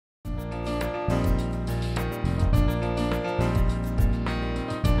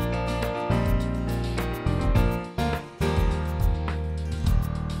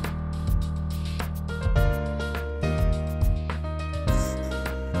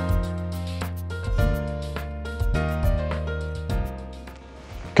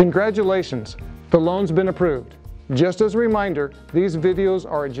Congratulations, the loan's been approved. Just as a reminder, these videos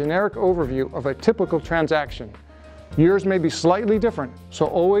are a generic overview of a typical transaction. Yours may be slightly different, so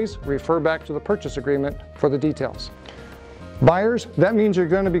always refer back to the purchase agreement for the details. Buyers, that means you're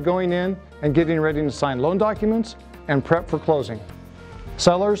going to be going in and getting ready to sign loan documents and prep for closing.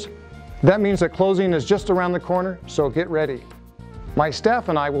 Sellers, that means that closing is just around the corner, so get ready. My staff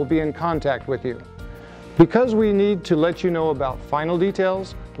and I will be in contact with you. Because we need to let you know about final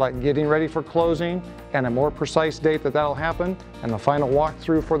details, like getting ready for closing and a more precise date that'll happen, and the final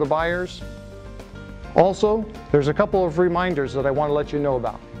walkthrough for the buyers. Also, there's a couple of reminders that I want to let you know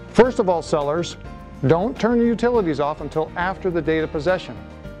about. First of all, sellers, don't turn the utilities off until after the date of possession.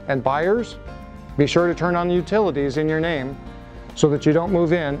 And buyers, be sure to turn on the utilities in your name so that you don't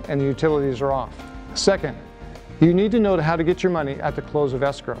move in and the utilities are off. Second, you need to know how to get your money at the close of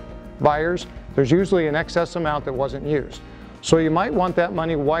escrow. Buyers, there's usually an excess amount that wasn't used. So you might want that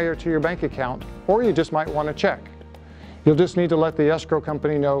money wired to your bank account, or you just might want a check. You'll just need to let the escrow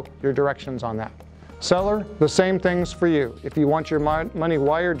company know your directions on that. Seller, the same thing's for you. If you want your money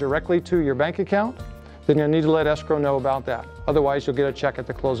wired directly to your bank account, then you'll need to let escrow know about that. Otherwise, you'll get a check at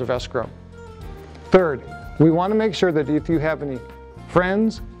the close of escrow. Third, we want to make sure that if you have any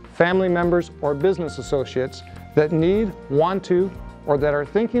friends, family members, or business associates that need, want to, or that are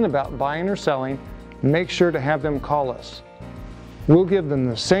thinking about buying or selling, make sure to have them call us. We'll give them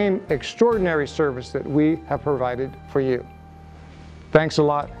the same extraordinary service that we have provided for you. Thanks a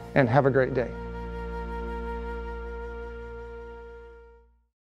lot and have a great day.